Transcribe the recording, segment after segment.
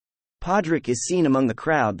Podrick is seen among the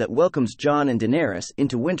crowd that welcomes Jon and Daenerys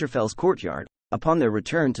into Winterfell's courtyard, upon their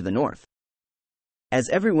return to the north. As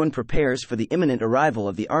everyone prepares for the imminent arrival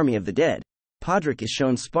of the army of the dead, Podrick is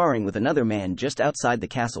shown sparring with another man just outside the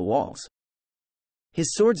castle walls.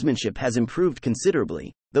 His swordsmanship has improved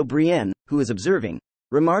considerably, though Brienne, who is observing,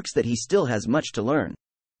 remarks that he still has much to learn.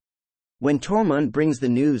 When Tormund brings the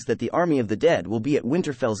news that the army of the dead will be at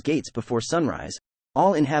Winterfell's gates before sunrise,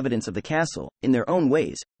 all inhabitants of the castle, in their own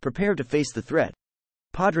ways, prepare to face the threat.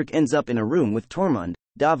 Podrick ends up in a room with Tormund,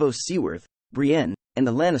 Davos Seaworth, Brienne, and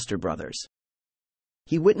the Lannister brothers.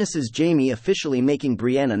 He witnesses Jaime officially making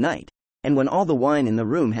Brienne a knight, and when all the wine in the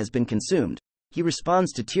room has been consumed, he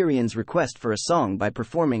responds to Tyrion's request for a song by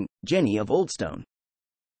performing Jenny of Oldstone.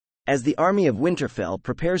 As the army of Winterfell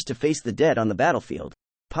prepares to face the dead on the battlefield,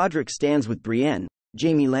 Podrick stands with Brienne,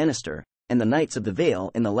 Jaime Lannister, and the Knights of the Vale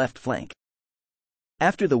in the left flank.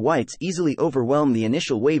 After the Whites easily overwhelm the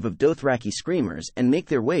initial wave of Dothraki screamers and make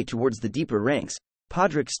their way towards the deeper ranks,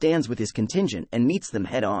 Podrick stands with his contingent and meets them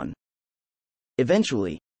head-on.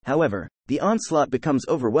 Eventually, however, the onslaught becomes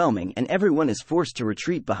overwhelming and everyone is forced to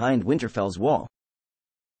retreat behind Winterfell's wall.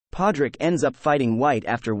 Podrick ends up fighting White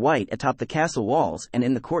after White atop the castle walls and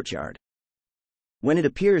in the courtyard. When it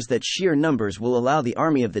appears that sheer numbers will allow the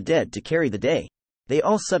army of the dead to carry the day, they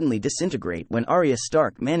all suddenly disintegrate when Arya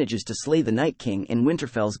Stark manages to slay the Night King in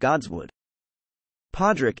Winterfell's Godswood.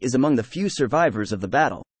 Podrick is among the few survivors of the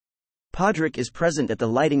battle. Podrick is present at the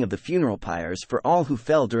lighting of the funeral pyres for all who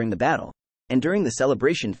fell during the battle, and during the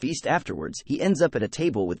celebration feast afterwards he ends up at a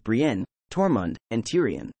table with Brienne, Tormund, and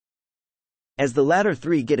Tyrion. As the latter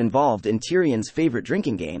three get involved in Tyrion's favorite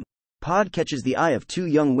drinking game, Pod catches the eye of two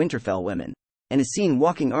young Winterfell women, and is seen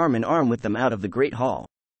walking arm in arm with them out of the Great Hall.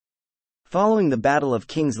 Following the Battle of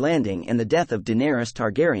King's Landing and the death of Daenerys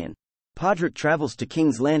Targaryen, Podrick travels to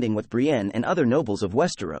King's Landing with Brienne and other nobles of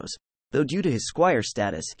Westeros, though due to his squire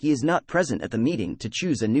status he is not present at the meeting to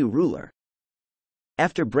choose a new ruler.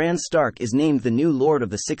 After Bran Stark is named the new Lord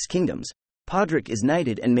of the Six Kingdoms, Podrick is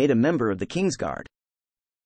knighted and made a member of the Kingsguard,